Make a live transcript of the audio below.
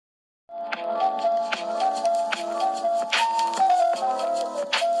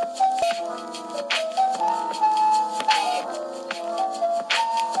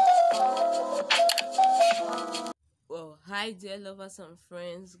Hi dear lovers and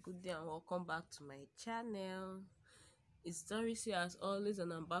friends, good day and welcome back to my channel. It's Doris here as always,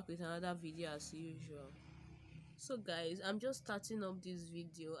 and I'm back with another video as usual. So guys, I'm just starting up this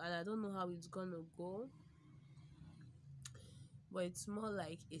video and I don't know how it's gonna go, but it's more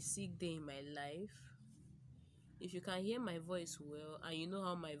like a sick day in my life. If you can hear my voice well and you know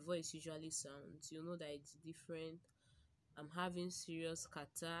how my voice usually sounds, you know that it's different. I'm having serious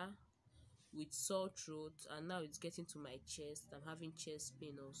catarrh with sore throat, and now it's getting to my chest. I'm having chest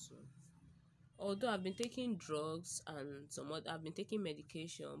pain also. Although I've been taking drugs and I've been taking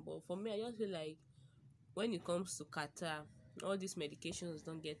medication, but for me I just feel like when it comes to catarrh, all these medications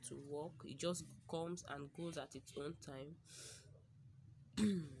don't get to work. It just comes and goes at its own time.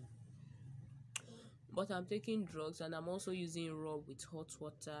 But I'm taking drugs and I'm also using rub with hot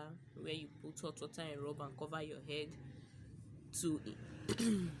water, where you put hot water and rub and cover your head to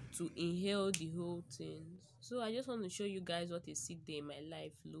to inhale the whole thing. So I just want to show you guys what a sick day in my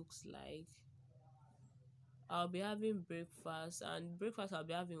life looks like. I'll be having breakfast, and breakfast I'll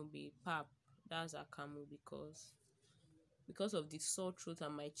be having will be pap. That's a camel because of the sore throat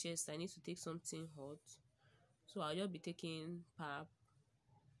and my chest. I need to take something hot, so I'll just be taking pap,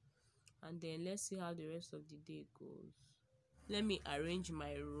 and then let's see how the rest of the day goes. Let me arrange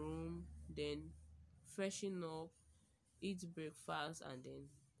my room, then freshen up, eat breakfast, and then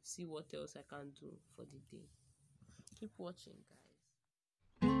see what else I can do for the day. Keep watching, guys.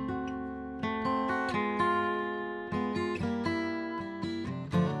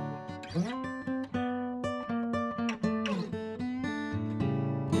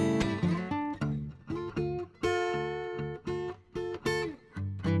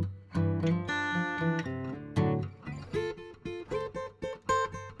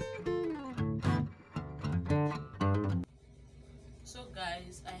 So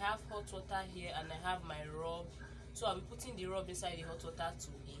guys, I have hot water here and I have my rub, so I'll be putting the rub inside the hot water to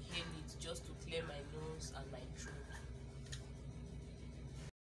inhale it, just to clear my nose and my throat.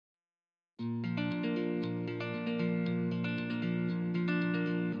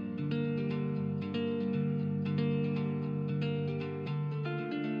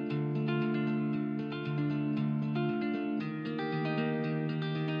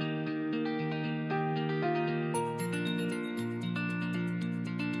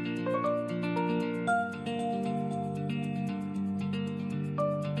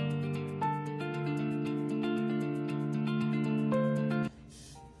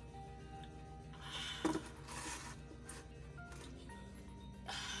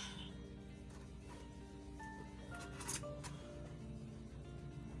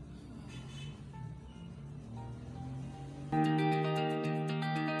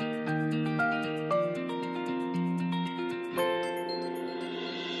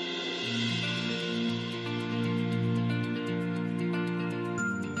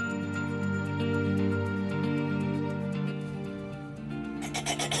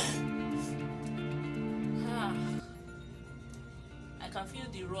 I can feel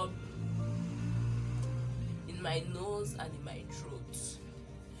the rub in my nose and in my throat.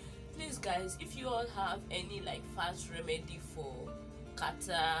 Please guys, if you all have any like fast remedy for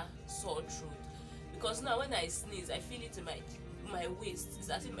catarrh, sore throat, because now when I sneeze I feel it in my waist. It's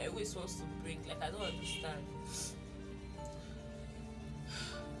as if my waist wants to break, like I don't understand.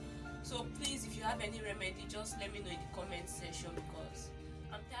 So please, if you have any remedy, just let me know in the comment section, because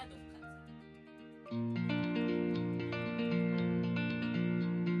I'm tired of catarrh.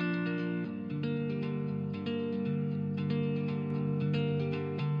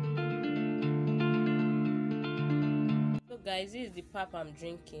 Guys, this is the pap I'm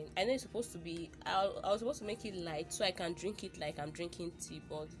drinking. I know it's supposed to be I was supposed to make it light so I can drink it like I'm drinking tea,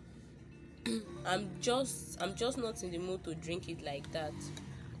 but I'm just not in the mood to drink it like that.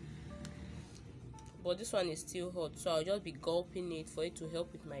 But this one is still hot, so I'll just be gulping it for it to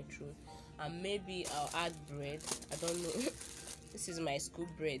help with my throat. And maybe I'll add bread. I don't know. This is my school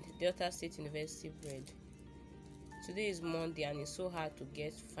bread, Delta State University bread. Today is Monday and it's so hard to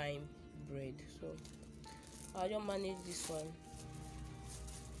get fine bread, so I'll just manage this one.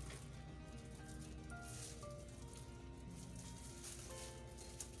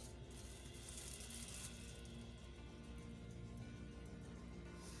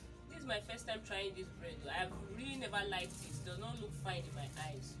 This is my first time trying this bread. I've really never liked it. It does not look fine in my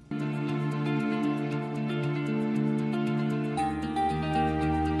eyes.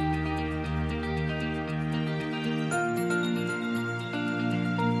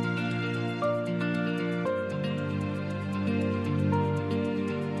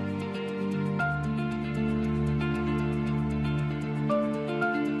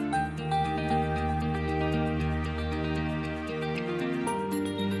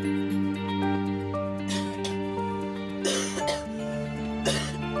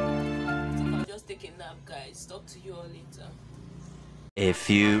 A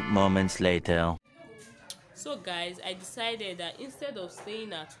few moments later. So guys, I decided that instead of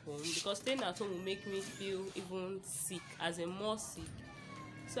staying at home, because staying at home will make me feel even sick, as in more sick,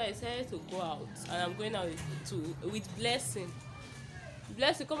 so I decided to go out, and I'm going out with Blessing.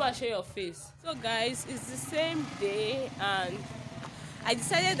 Blessing, come and show your face. So guys, it's the same day, and I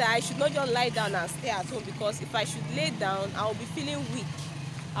decided that I should not just lie down and stay at home, because if I should lay down, I'll be feeling weak.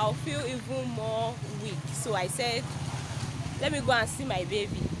 I'll feel even more weak. So I said, let me go and see my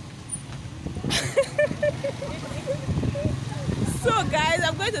baby. So guys,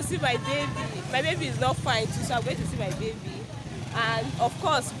 I'm going to see my baby. My baby is not fine too, so I'm going to see my baby. And of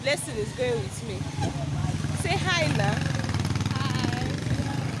course, Blessing is going with me. Say hi now. Hi.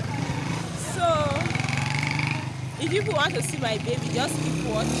 So, if you want to see my baby, just keep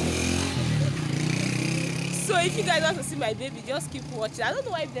watching. So if you guys want to see my baby, just keep watching. I don't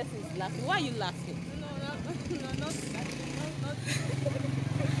know why Blessing is laughing. Why are you laughing? No, not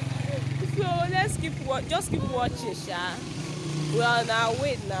So let's just keep watching, Sha. We're on our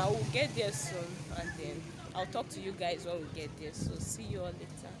way now. We'll get there soon, and then I'll talk to you guys when we get there. So see you all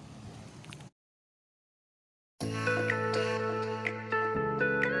later.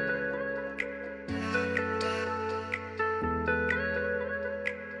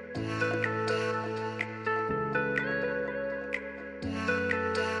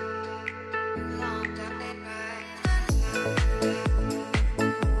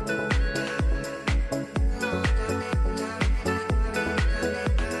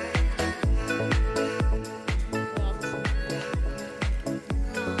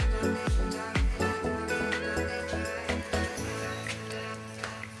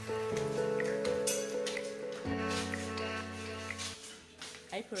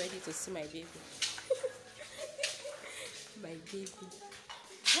 Are you ready to see my baby? My baby.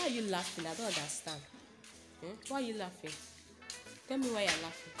 Why are you laughing? I don't understand. Why are you laughing? Tell me why you're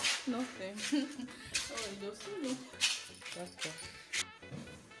laughing. Nothing. Oh, you just know. Okay.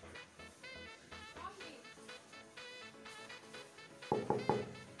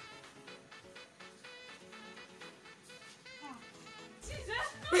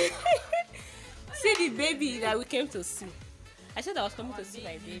 See the baby that we came to see. I said I was coming to see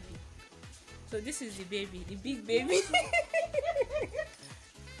my baby. So this is the baby, the big baby. This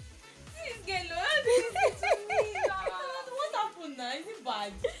girl, what happened now? Is it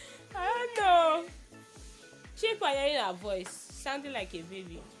bad? I don't know. She was hearing her voice, sounding like a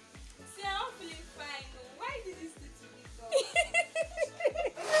baby. See, I'm feeling fine. Why did this do to me?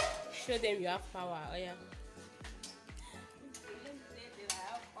 Show them you have power. Oh yeah. Let me say that I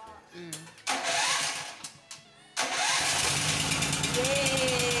have power. Yay!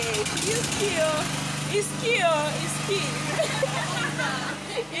 It's cute. It's cute. It's cute.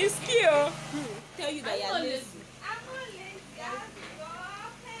 It's cute. Tell you that you're lazy. I'm not lazy. I'm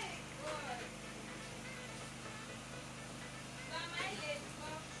okay. Good. So am I lazy?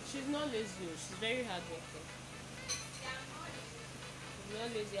 She's not lazy. She's very hardworking. Yeah, I'm not lazy. She's not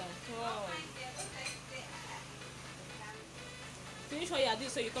lazy at all. Say, Finish what you're doing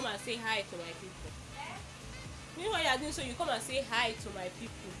so you come and say hi to my people. Finish what you're doing so you come and say hi to my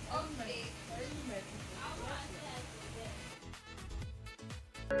people. okay.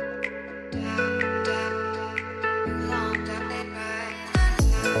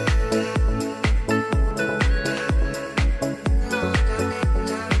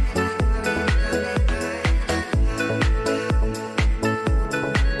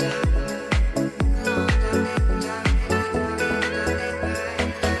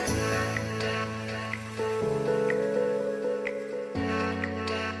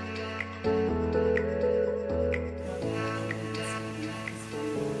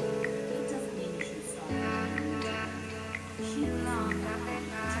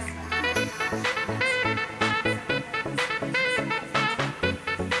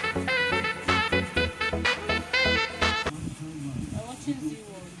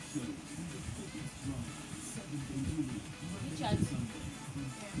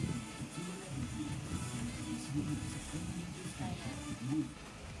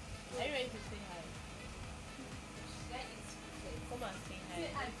 Are you ready to say hi? Come and say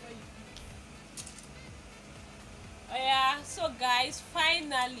hi. Oh yeah, so guys,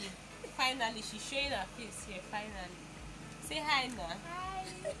 finally she's showing her face here. Finally, say hi now. Hi.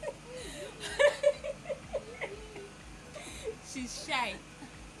 She's shy.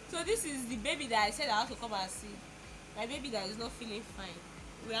 So this is the baby that I said I have to come and see. My baby that is not feeling fine.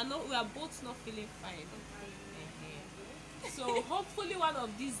 We are both not feeling fine. So hopefully one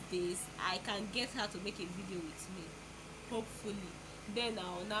of these days I can get her to make a video with me. Hopefully. Then I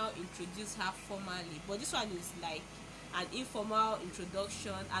will now introduce her formally. But this one is like an informal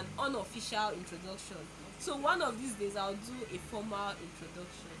introduction, an unofficial introduction. So one of these days I'll do a formal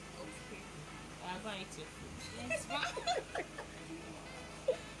introduction. Okay. I'm going to eat your food. Yes, ma.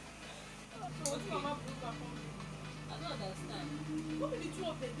 I don't understand. What be the two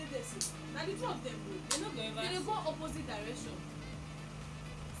of them? Now the two of them go. They not going They go opposite direction.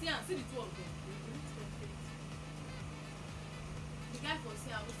 See the two of them. The guy for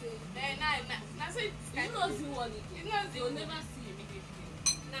say I will say. Nah, say You know see one again. you know They will never see immediately.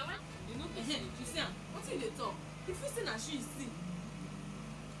 Now what? You know You see am? What in they talk? If you say na she is see.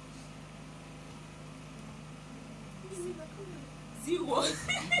 Zero.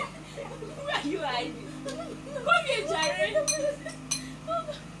 Where are you hiding? Come here, Jerry.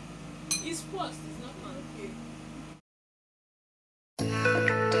 It's paused. It's not fun. Okay.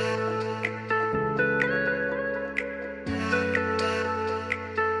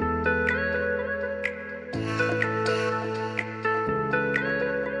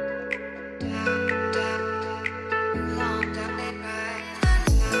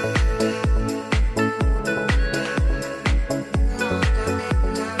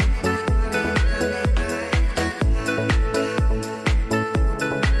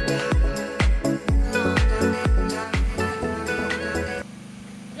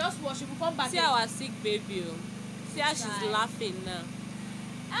 See our sick baby. See how she's laughing now.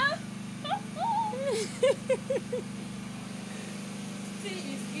 See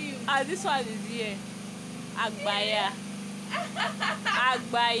is you. Ah, this one is here. Agbaya.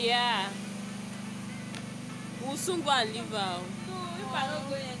 Agbaya. We'll soon go and leave her. No, if I don't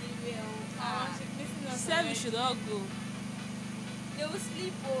go anywhere, she's missing us. Say we should all go. They will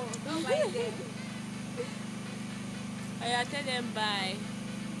sleep. Oh, don't mind them. I tell them bye.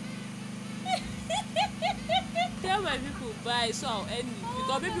 Tell my people bye so I'll end it.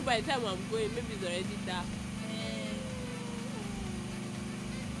 Because maybe by the time I'm going, maybe it's already dark.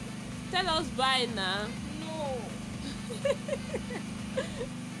 Tell us bye now. No.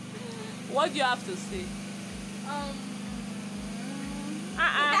 What do you have to say?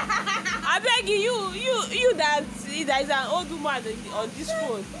 I beg you that is an old woman on this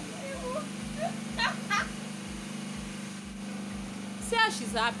phone. See how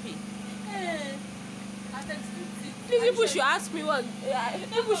she's happy. Please, people should ask me what.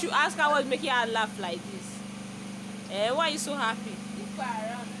 People should ask her what's making her laugh like this. Why are you so happy? People are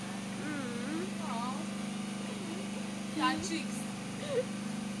around. Her cheeks.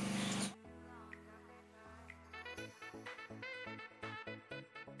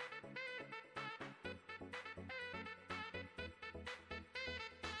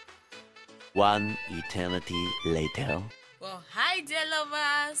 One eternity later. Well, hi dear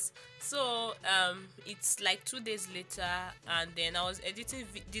lovers. So it's like 2 days later, and then I was editing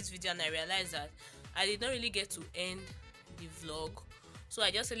this video and I realized that I did not really get to end the vlog. So I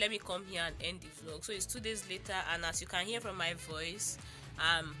just said let me come here and end the vlog. So it's 2 days later, and as you can hear from my voice,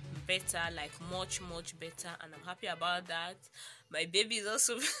 I'm better, like much better, and I'm happy about that. My baby is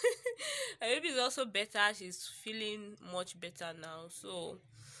also better. She's feeling much better now. So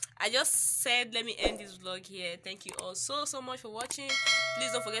I just said let me end this vlog here. Thank you all so much for watching.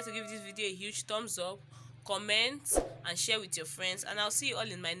 Please don't forget to give this video a huge thumbs up, comment and share with your friends, and I'll see you all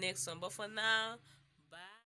in my next one. But for now,